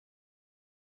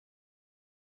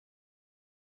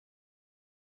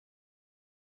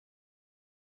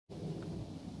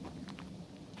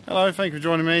Hello, thank you for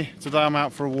joining me. Today I'm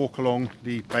out for a walk along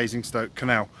the Basingstoke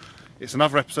Canal. It's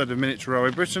another episode of Miniature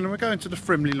Railway Britain and we're going to the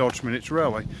Frimley Lodge Miniature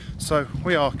Railway. So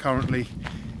we are currently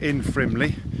in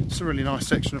Frimley. It's a really nice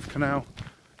section of canal.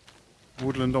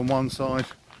 Woodland on one side,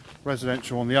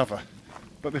 residential on the other.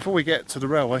 But before we get to the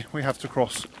railway we have to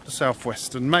cross the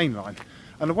southwestern main line.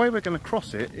 And the way we're going to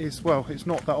cross it is, well, it's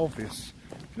not that obvious.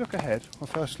 If you look ahead, well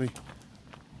firstly,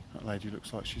 that lady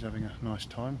looks like she's having a nice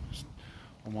time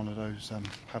on one of those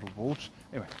paddle boards.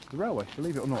 Anyway, the railway,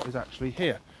 believe it or not, is actually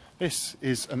here. This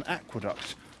is an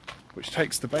aqueduct which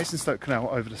takes the Basingstoke Canal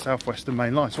over the southwestern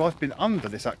main line. So I've been under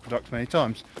this aqueduct many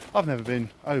times. I've never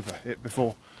been over it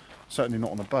before, certainly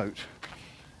not on a boat.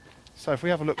 So if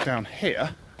we have a look down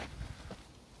here,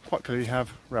 quite clearly you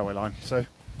have railway line. So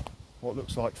what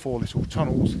looks like four little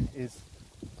tunnels is,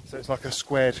 so it's like a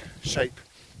squared shape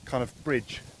kind of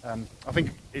bridge. I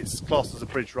think it's classed as a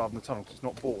bridge rather than a tunnel because it's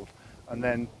not bored. And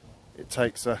then it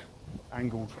takes a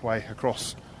angled way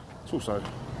across. It's also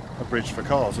a bridge for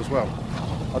cars as well.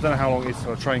 I don't know how long it is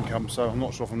till a train comes, so I'm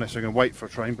not sure if I'm necessarily going to wait for a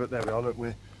train, but there we are. Look,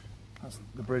 that's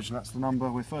the bridge and that's the number.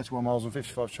 We're 31 miles and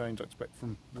 55 trains I expect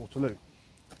from Waterloo.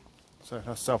 So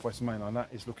that's southwestern main line. That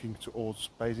is looking towards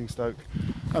Basingstoke,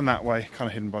 and that way, kind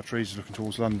of hidden by trees, is looking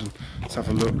towards London. Let's have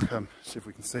a look, see if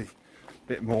we can see a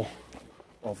bit more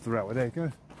of the railway. There you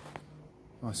go.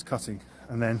 Nice cutting,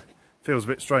 and then feels a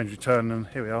bit strange. We turn and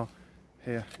here we are.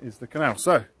 Here is the canal.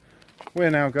 So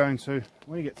we're now going to,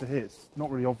 when you get to here, it's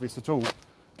not really obvious at all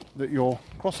that you're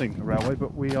crossing the railway,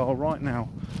 but we are right now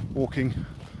walking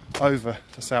over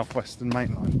the southwestern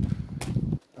main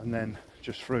line, and then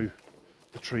just through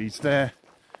the trees there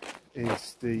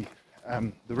is the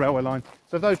railway line.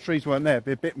 So if those trees weren't there, it'd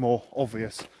be a bit more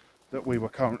obvious that we were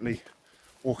currently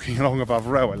walking along above a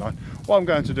railway line. What I'm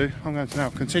going to do, I'm going to now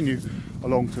continue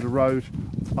along to the road.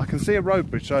 I can see a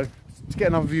road bridge, so to get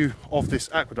another view of this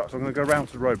aqueduct I'm going to go round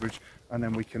to the road bridge and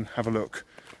then we can have a look,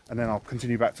 and then I'll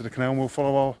continue back to the canal and we'll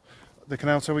follow the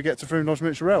canal till we get to Frimley Lodge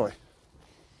Miniature Railway.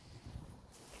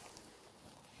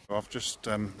 I've just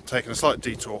taken a slight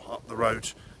detour up the road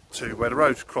to where the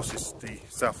road crosses the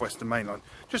southwestern main line,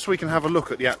 just so we can have a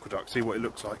look at the aqueduct, see what it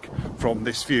looks like from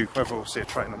this view. Whether we'll see a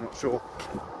train, I'm not sure.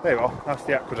 There you are, that's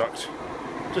the aqueduct,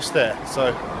 just there.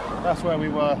 So that's where we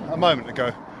were a moment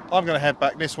ago. I'm going to head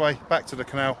back this way, back to the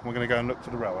canal, and we're going to go and look for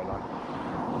the railway line.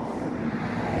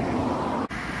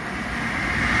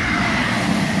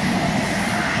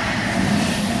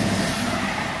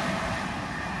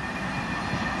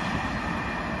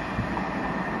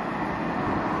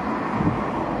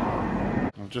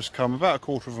 Just come about a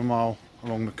quarter of a mile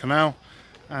along the canal,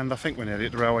 and I think we're nearly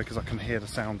at the railway because I can hear the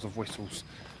sounds of whistles.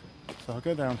 So I'll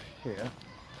go down here.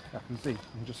 I can see, you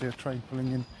can just see a train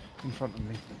pulling in front of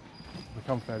me. It'll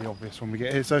become fairly obvious when we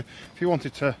get here. So if you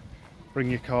wanted to bring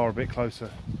your car a bit closer,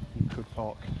 you could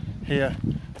park here.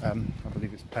 I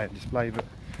believe it's pay and display, but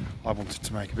I wanted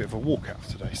to make a bit of a walk out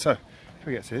today. So if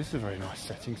we get to here, this is a very nice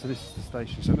setting. So this is the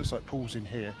station. So it looks like pulls in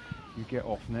here. You get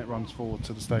off and it runs forward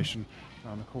to the station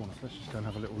around the corner. So let's just go and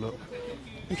have a little look.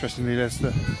 Interestingly, there's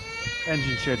the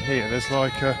engine shed here. There's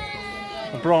like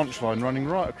a branch line running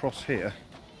right across here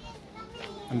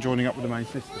and joining up with the main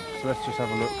system. So let's just have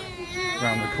a look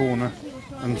around the corner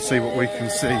and see what we can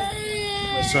see.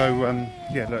 So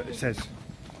yeah, look, it says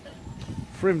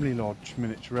Frimley Lodge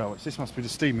Miniature Railway. This must be the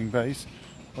steaming bays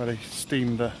where they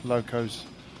steam the locos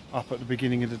up at the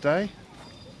beginning of the day.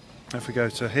 If we go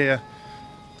to here,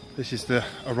 this is the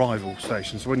arrival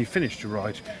station. So when you finished your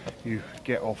ride, you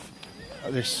get off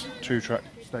at this two-track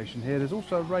station here. There's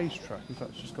also a racetrack. In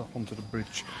fact, let's just go up onto the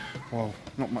bridge. Well,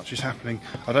 not much is happening.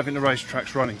 I don't think the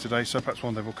racetrack's running today, so perhaps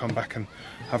one day we'll come back and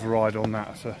have a ride on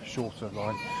that. It's a shorter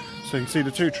line. So you can see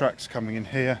the two tracks coming in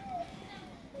here.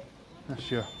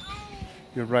 That's your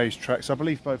racetracks. I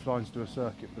believe both lines do a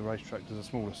circuit, but the racetrack does a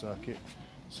smaller circuit.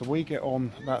 So we get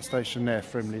on that station there,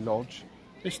 Frimley Lodge.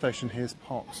 This station here is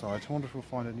Parkside. I wonder if we'll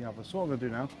find any others. So what I'm going to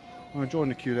do now, I'm going to join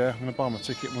the queue there, I'm going to buy my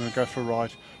ticket and we're going to go for a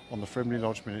ride on the Frimley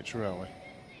Lodge Miniature Railway.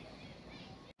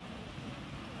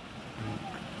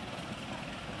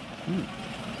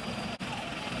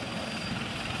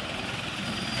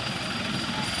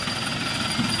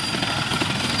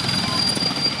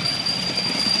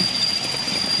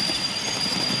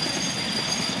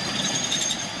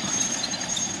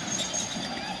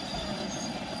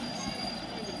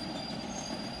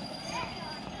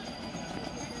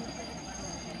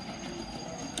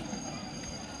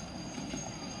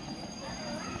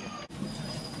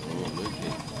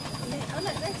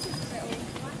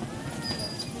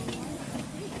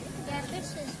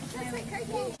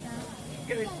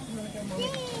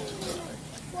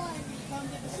 Right,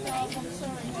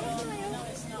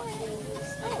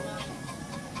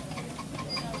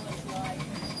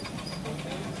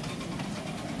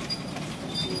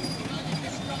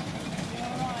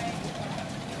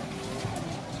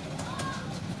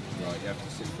 you have to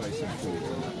sit facing forward on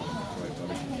that one, I'm afraid,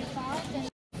 buddy.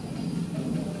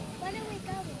 Where are we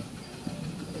going?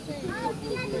 Oh,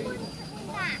 Daddy wants something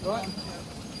back. Right.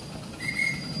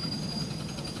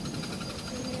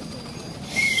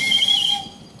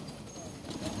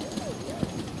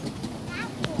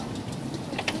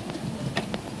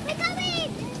 We're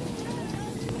coming!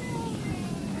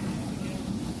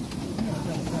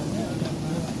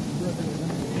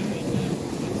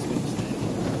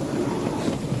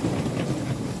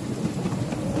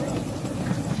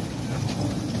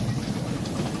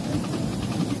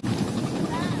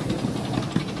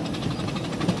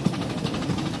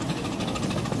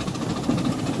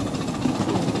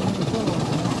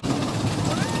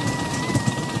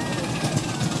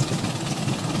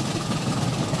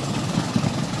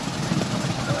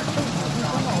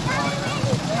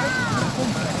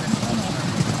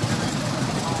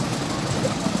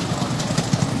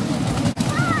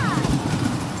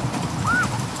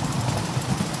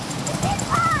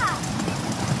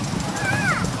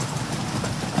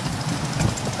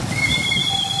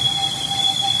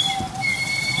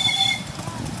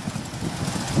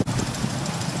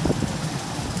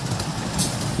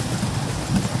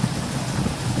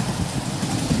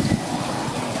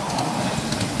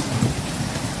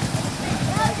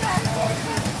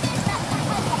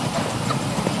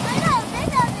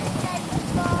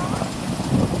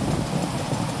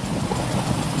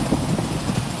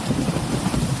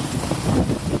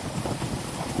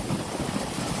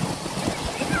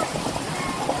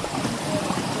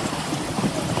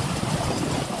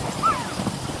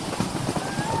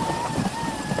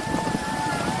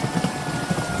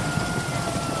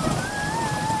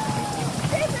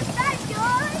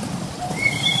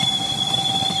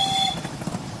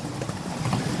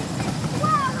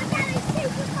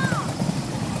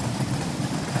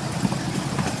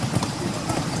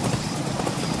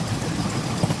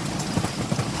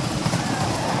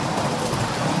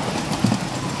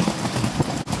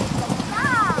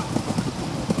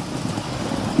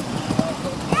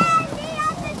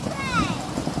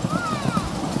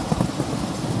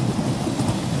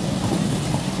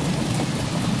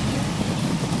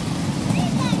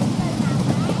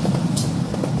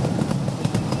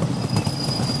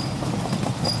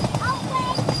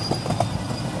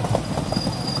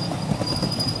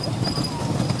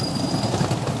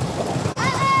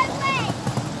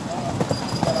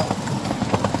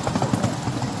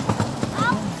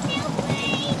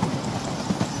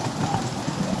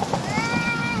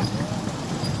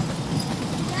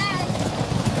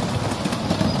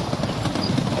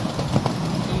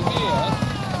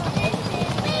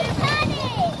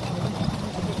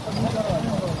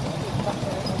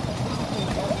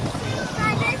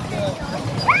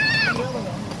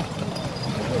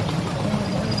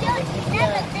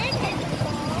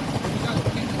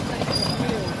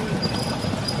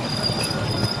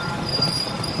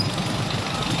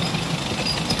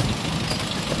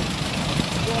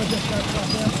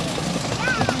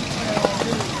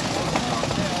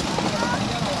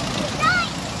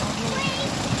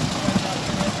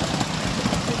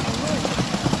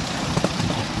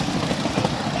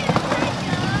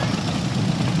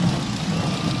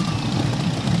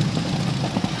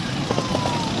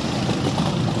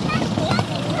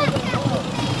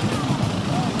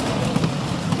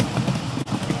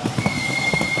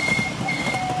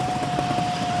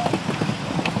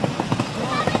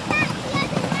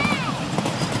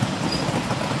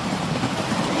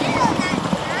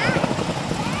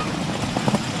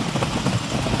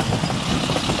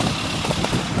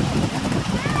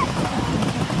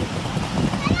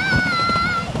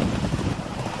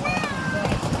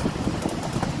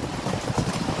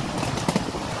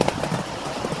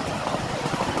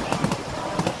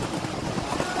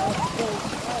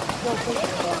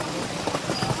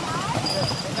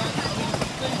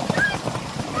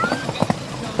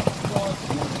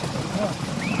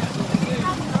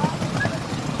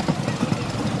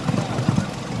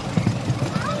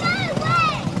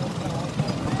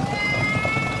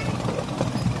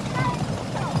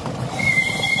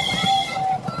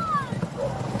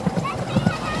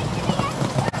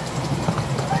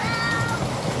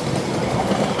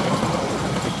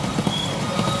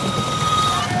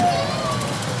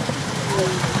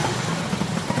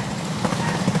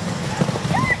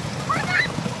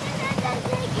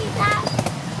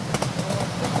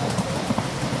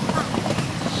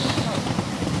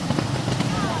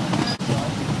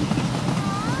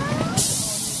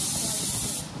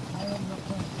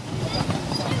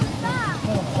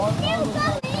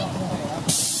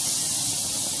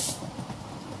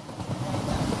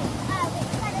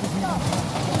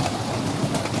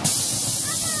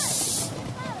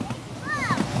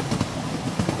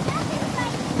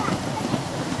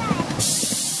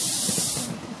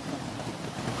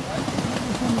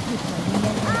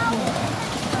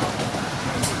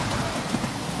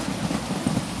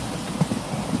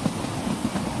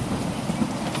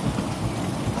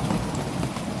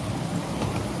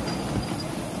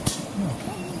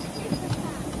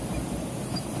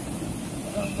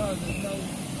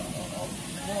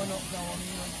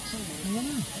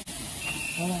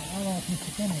 I'll ask Mr.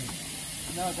 Connery.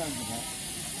 No, I don't do that.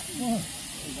 What?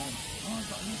 You don't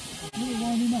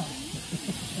wind him up.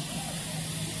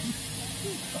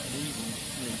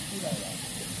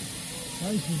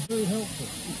 That's been very helpful.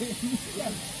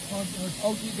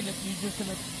 Oh, you're just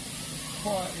going to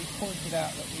quietly pointed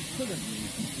out that we could have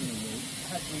used the inner route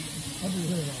had we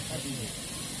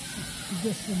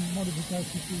Just some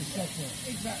modifications to the software.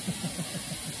 Exactly.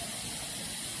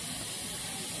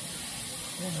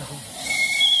 Wonderful.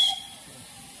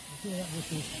 I feel that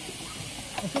whistle.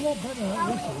 That's a lot better, that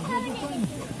whistle. Have you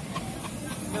changed it?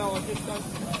 No, I just don't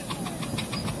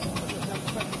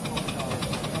expect it.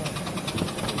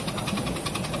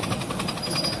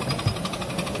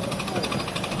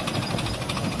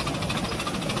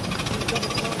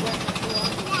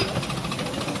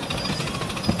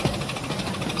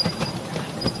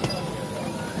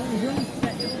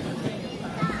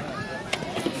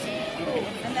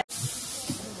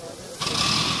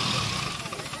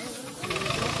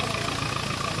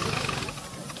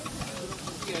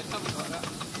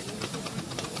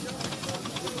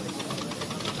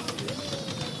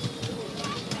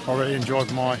 I really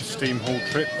enjoyed my steam haul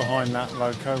trip behind that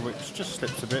loco, which just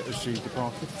slipped a bit as she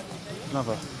departed.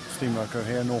 Another steam loco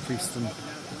here, northeastern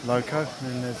loco, and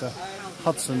then there's a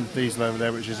Hudson diesel over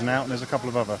there which isn't out, and there's a couple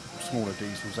of other smaller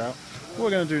diesels out. What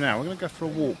we're going to do now, we're going to go for a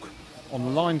walk on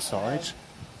the line side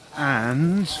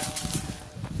and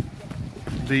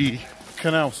the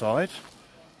canal side.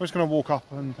 We're just going to walk up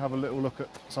and have a little look at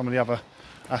some of the other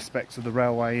aspects of the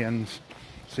railway and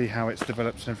see how it's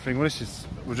developed and everything. Well,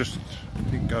 we'll just,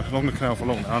 you can go along the canal for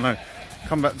long now, I know.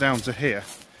 Come back down to here,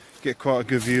 get quite a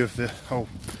good view of the whole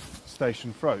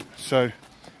station throat. So if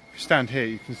you stand here,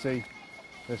 you can see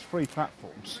there's 3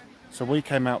 platforms. So we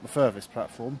came out the furthest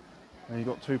platform, and you've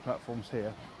got 2 platforms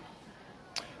here,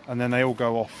 and then they all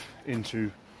go off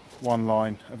into one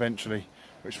line eventually,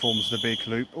 which forms the big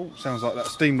loop. Oh, sounds like that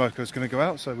steam loco is going to go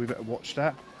out, so we better watch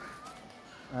that.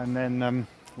 And then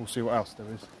we'll see what else there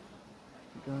is.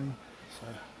 Keep going. So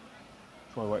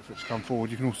try to wait for it to come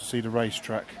forward. You can also see the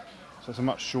racetrack. So it's a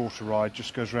much shorter ride,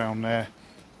 just goes round there.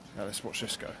 Now let's watch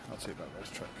this go. I'll see about the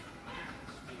racetrack.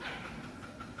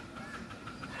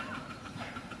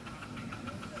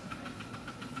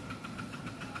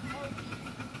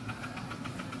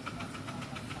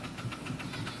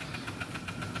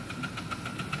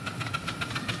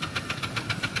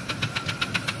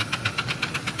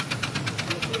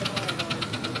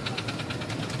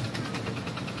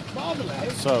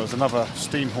 So as another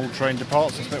steam haul train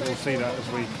departs, I expect we'll see that as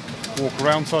we walk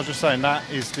around. So I was just saying that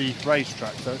is the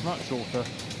racetrack, so it's much shorter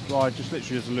ride, just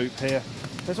literally as a loop here.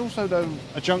 There's also though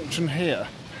a junction here,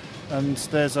 and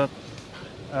there's a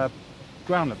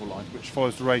ground level line which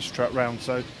follows the racetrack round,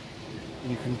 so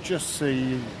you can just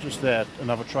see just there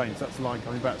another train. So that's the line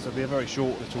coming back, so it'll be a very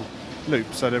short little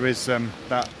loop. So there is that.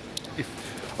 I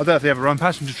don't know if they ever run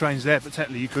passenger trains there, but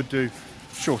technically you could do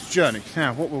a shorter journey.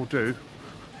 Now what we'll do,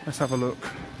 let's have a look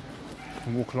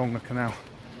and walk along the canal.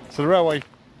 So the railway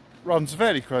runs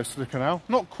fairly close to the canal,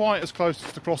 not quite as close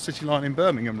as the Cross City line in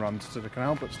Birmingham runs to the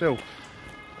canal, but still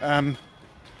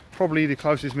probably the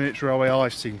closest miniature railway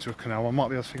I've seen to a canal. I might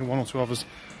be able to think of 1 or 2 others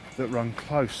that run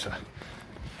closer.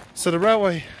 So the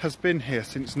railway has been here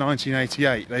since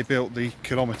 1988. They built the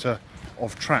kilometre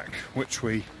of track which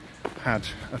we had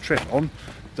a trip on.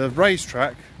 The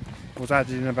racetrack was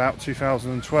added in about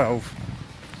 2012.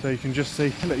 So you can just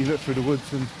see, let you look through the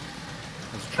woods, and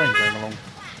there's a train going along.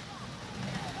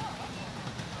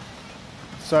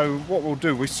 So what we'll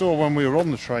do, we saw when we were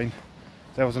on the train,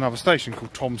 there was another station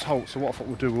called Tom's Holt. So what I thought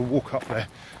we'll do, we'll walk up there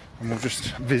and we'll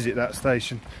just visit that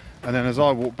station. And then as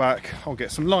I walk back, I'll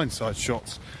get some line side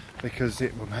shots, because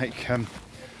it will make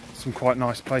some quite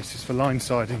nice places for line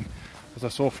siding. As I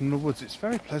saw from the woods, it's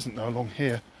very pleasant though along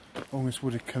here, along this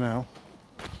wooded canal.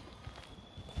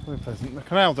 Very pleasant. The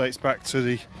canal dates back to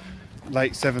the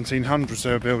late 1700s.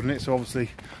 They were building it, so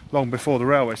obviously long before the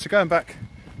railway. So going back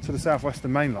to the South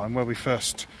Western Main Line where we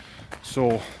first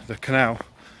saw the canal,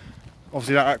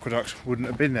 obviously that aqueduct wouldn't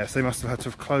have been there, so they must have had to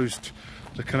have closed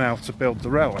the canal to build the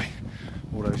railway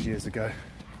all those years ago.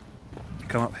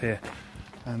 Come up here,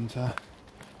 and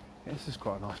this is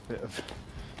quite a nice bit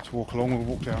to walk along. We'll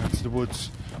walk down into the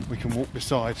woods. We can walk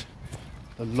beside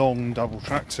the long double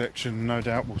track section. No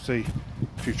doubt we'll see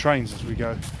a few trains as we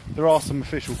go. There are some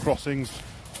official crossings.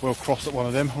 We'll cross at one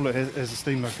of them. Oh look, there's a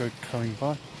steam loco coming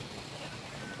by.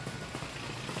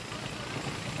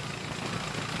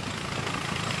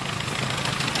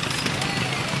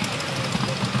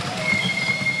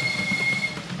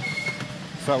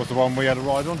 So that was the one we had a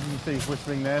ride on. You can see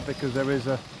whistling there because there is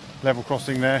a level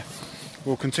crossing there.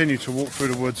 We'll continue to walk through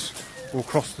the woods we'll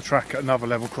cross the track at another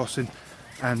level crossing,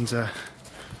 and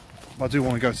I do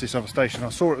want to go to this other station. I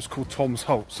saw it was called Tom's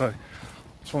Holt, so I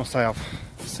just want to say I've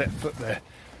set foot there.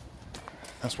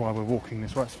 That's why we're walking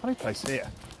this way. It's a funny place here,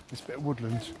 this bit of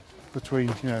woodland between,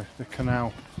 you know, the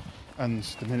canal and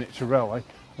the miniature railway.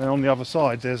 Then on the other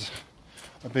side there's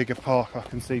a bigger park. I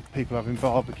can see people having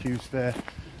barbecues there,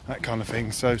 that kind of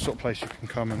thing. So sort of place you can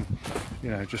come and, you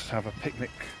know, just have a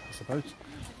picnic, I suppose.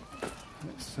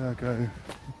 Let's go.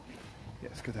 Yeah,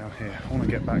 let's go down here. I want to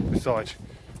get back beside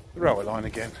the railway line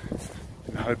again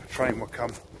in the hope a train will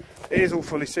come. It is all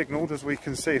fully signalled, as we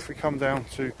can see. If we come down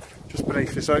to just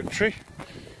beneath this oak tree,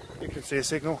 you can see a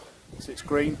signal. It's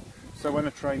green, so when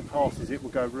a train passes it will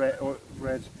go red. Or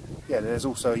red. Yeah, there's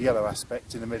also a yellow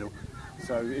aspect in the middle.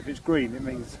 So if it's green, it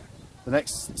means the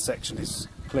next section is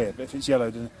clear. But if it's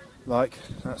yellow, then like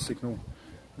that signal,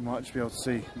 you might just be able to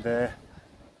see there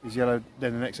is yellow.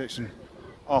 Then the next section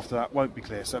after that won't be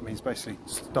clear. So that means basically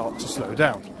start to slow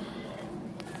down.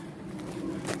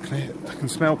 I can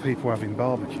smell people having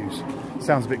barbecues.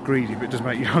 Sounds a bit greedy, but it does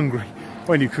make you hungry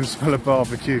when you can smell a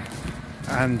barbecue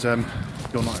and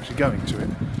you're not actually going to it.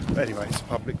 But anyway, it's a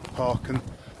public park and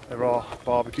there are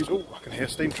barbecues. Oh, I can hear a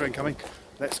steam train coming.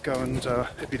 Let's go and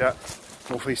hippie that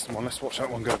northeastern one. Let's watch that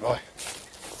one go by.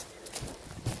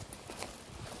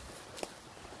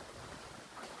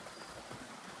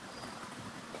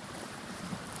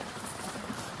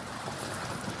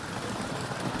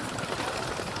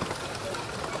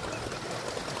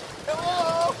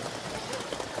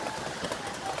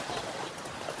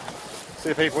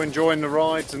 See people enjoying the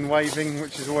rides and waving,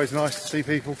 which is always nice to see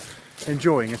people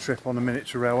enjoying a trip on a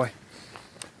miniature railway,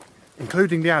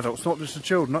 including the adults, not just the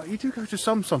children. You do go to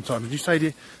some sometimes, and you say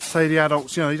the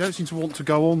adults, you know, you don't seem to want to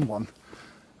go on one.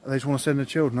 They just want to send the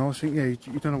children. I always think, yeah,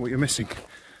 you don't know what you're missing.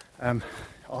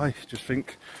 I just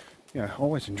think, you know, I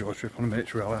always enjoy a trip on a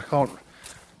miniature railway. I can't,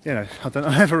 you know,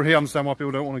 I never really understand why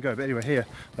people don't want to go. But anyway, here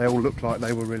they all look like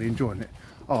they were really enjoying it.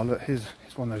 Oh, look, here's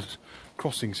one of those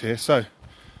crossings here. So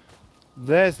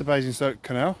there's the Basingstoke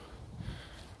Canal.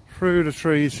 Through the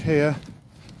trees here,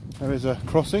 there is a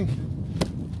crossing.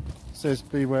 It says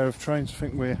beware of trains. I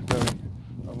think we're very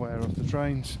aware of the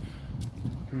trains.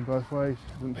 Looking both ways.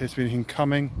 Doesn't appear to be anything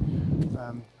coming.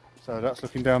 So that's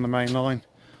looking down the main line.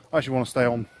 I actually want to stay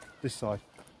on this side,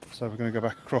 so we're going to go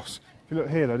back across. If you look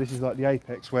here though, this is like the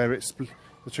apex where it's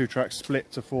the two tracks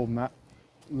split to form that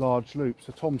large loop.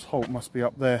 So Tom's Holt must be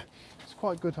up there. It's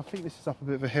quite good. I think this is up a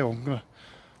bit of a hill.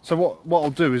 So what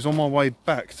I'll do is on my way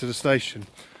back to the station,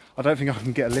 I don't think I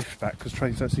can get a lift back because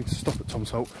trains don't seem to stop at Tom's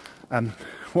Holt.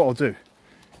 What I'll do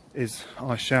is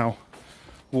I shall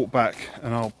walk back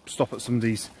and I'll stop at some of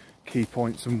these key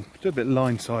points and do a bit of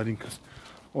line siding, because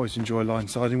I always enjoy line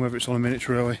siding, whether it's on a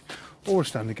miniature railway or a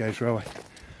standard gauge railway.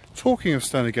 Talking of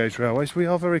standard gauge railways, we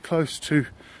are very close to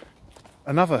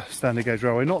another standard gauge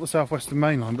railway, not the South Western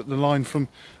Main Line, but the line from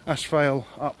Ashvale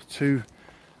up to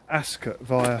Ascot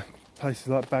via places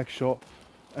like Bagshot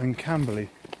and Camberley.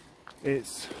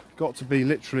 It's got to be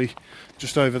literally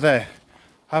just over there.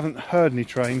 Haven't heard any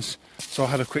trains, so I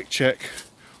had a quick check,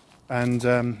 and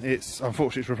it's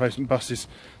unfortunately it's replacement buses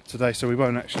today, so we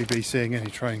won't actually be seeing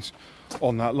any trains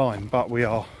on that line, but we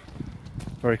are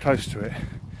very close to it.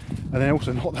 And then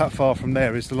also not that far from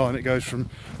there is the line that goes from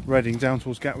Reading down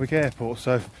towards Gatwick Airport.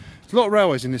 So there's a lot of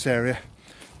railways in this area.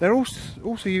 There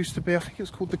also used to be, I think it was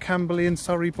called the Camberley and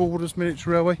Surrey Borders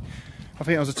Miniature Railway. I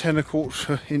think it was a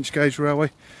 10¼ inch gauge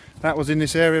railway. That was in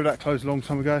this area. That closed a long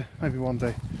time ago. Maybe one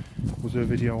day we'll do a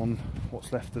video on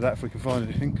what's left of that if we can find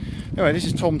anything. Anyway, this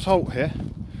is Tom's Holt here.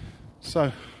 So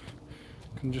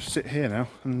I can just sit here now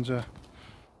and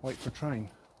wait for a train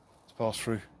to pass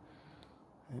through.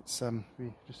 It's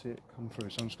we just see it come through,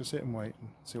 so I'm just going to sit and wait and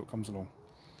see what comes along.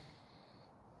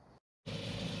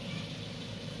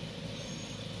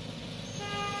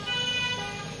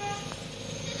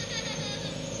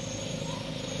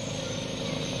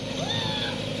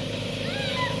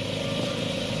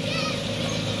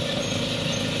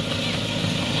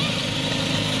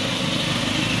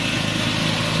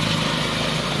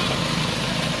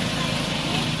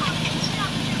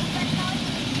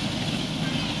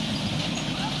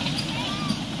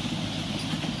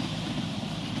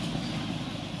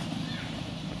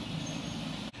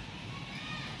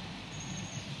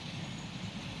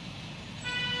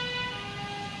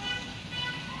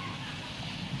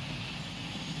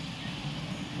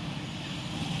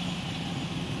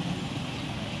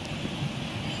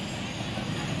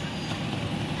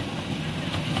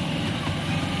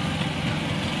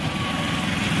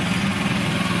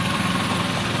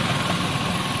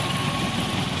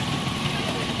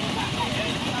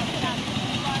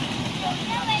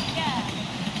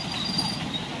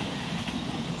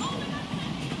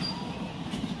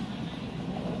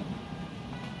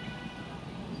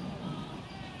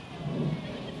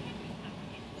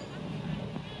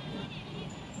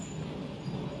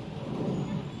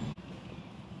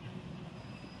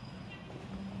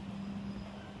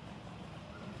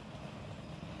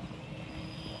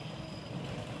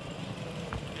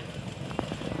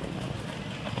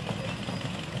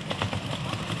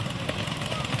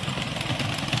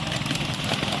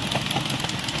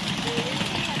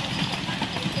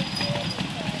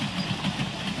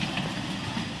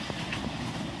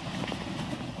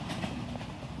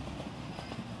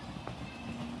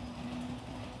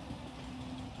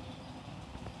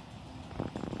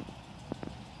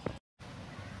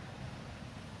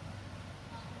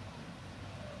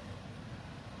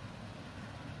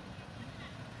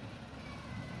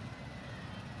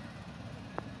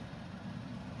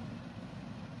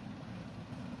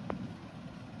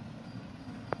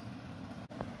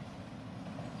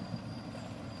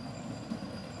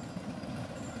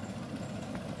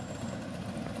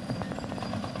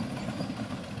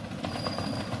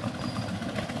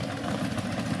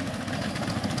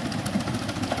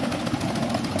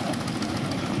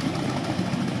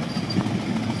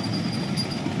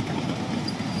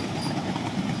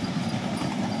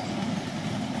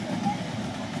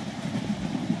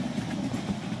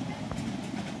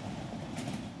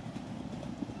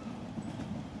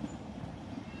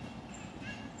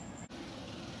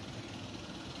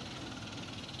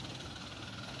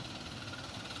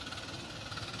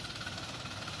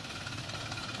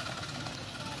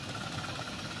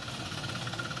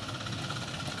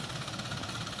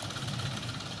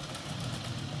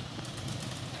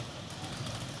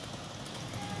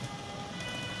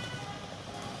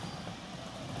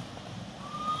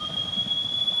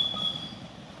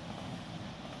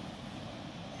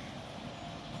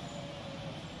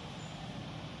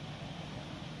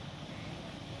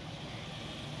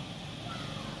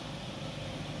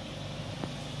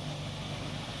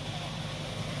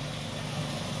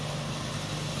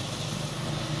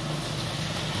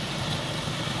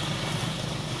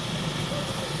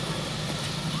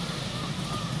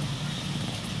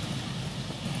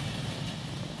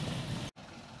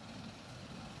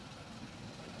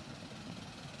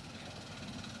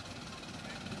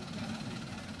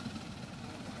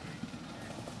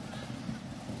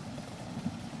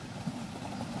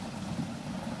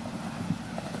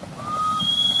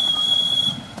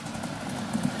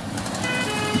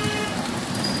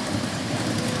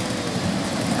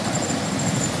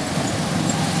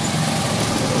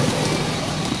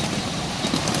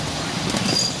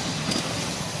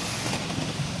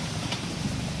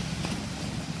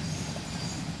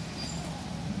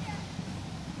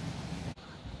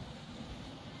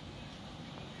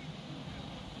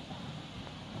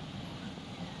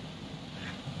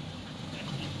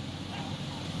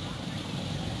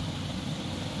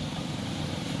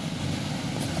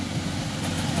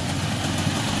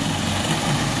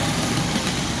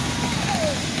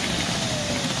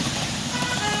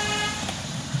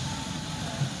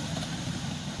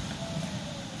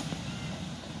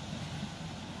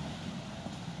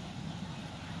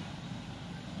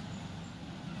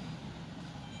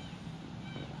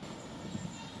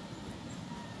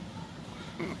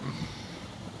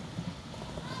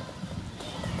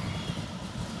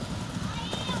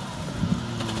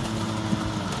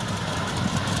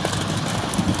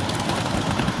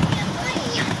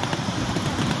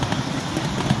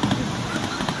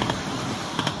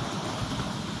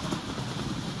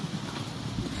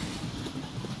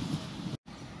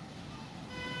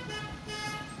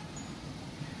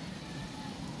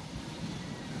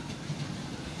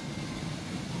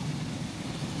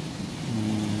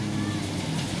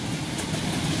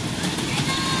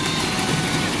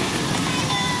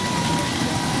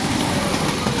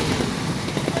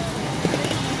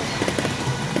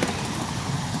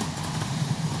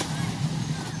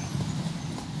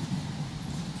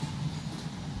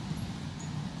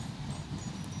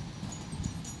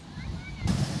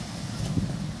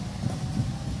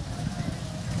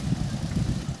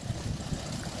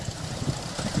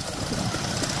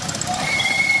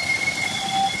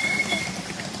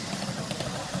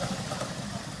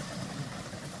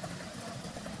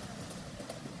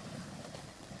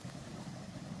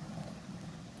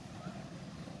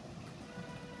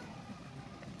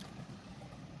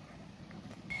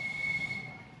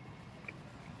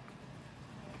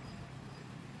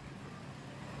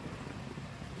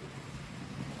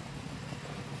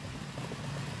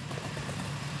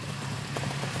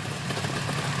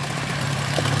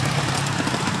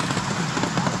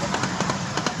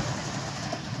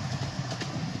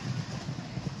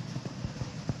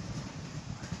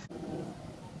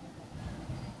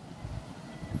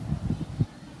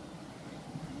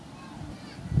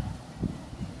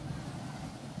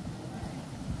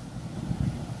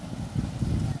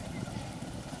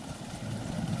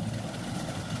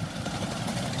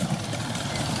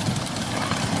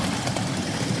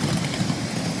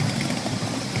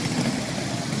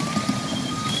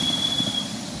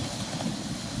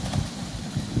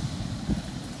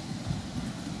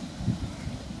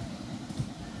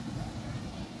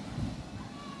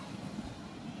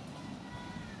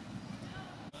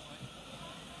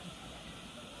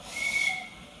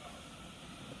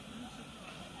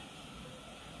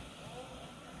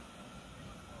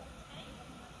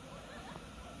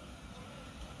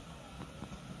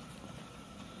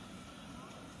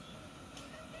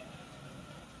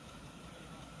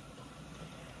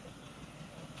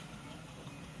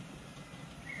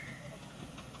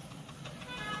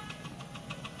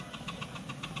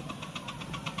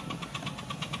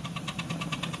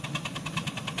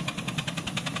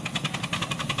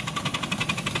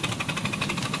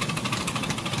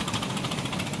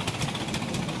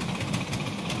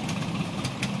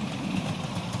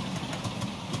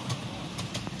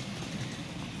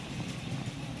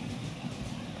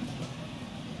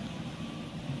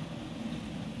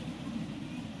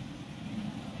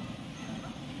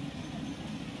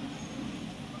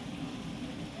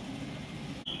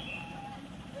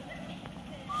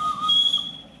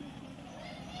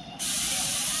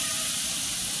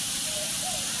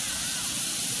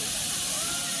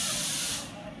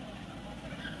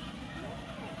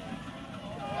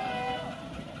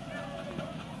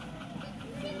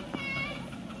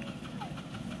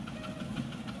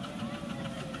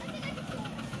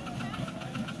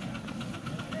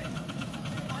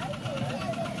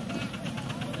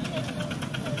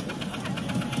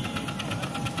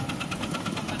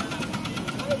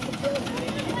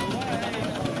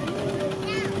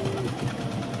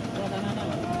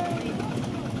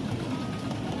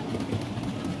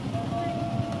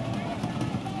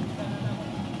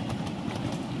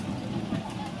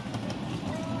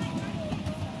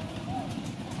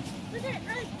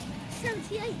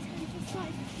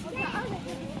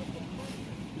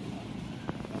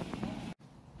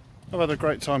 I've had a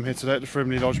great time here today at the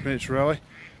Frimley Lodge Miniature Railway.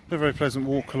 A very pleasant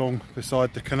walk along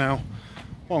beside the canal.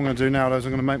 What I'm going to do now is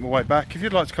I'm going to make my way back. If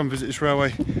you'd like to come visit this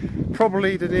railway,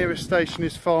 probably the nearest station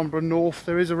is Farnborough North.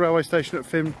 There is a railway station at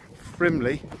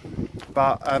Frimley,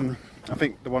 but I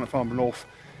think the one at Farnborough North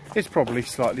is probably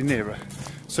slightly nearer.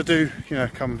 So do,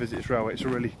 come and visit this railway. It's a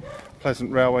really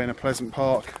pleasant railway and a pleasant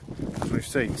park, as we've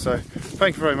seen. So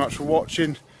thank you very much for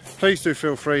watching. Please do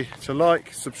feel free to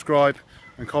like, subscribe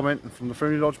and comment. And from the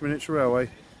Frimley Lodge Miniature Railway,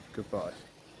 goodbye.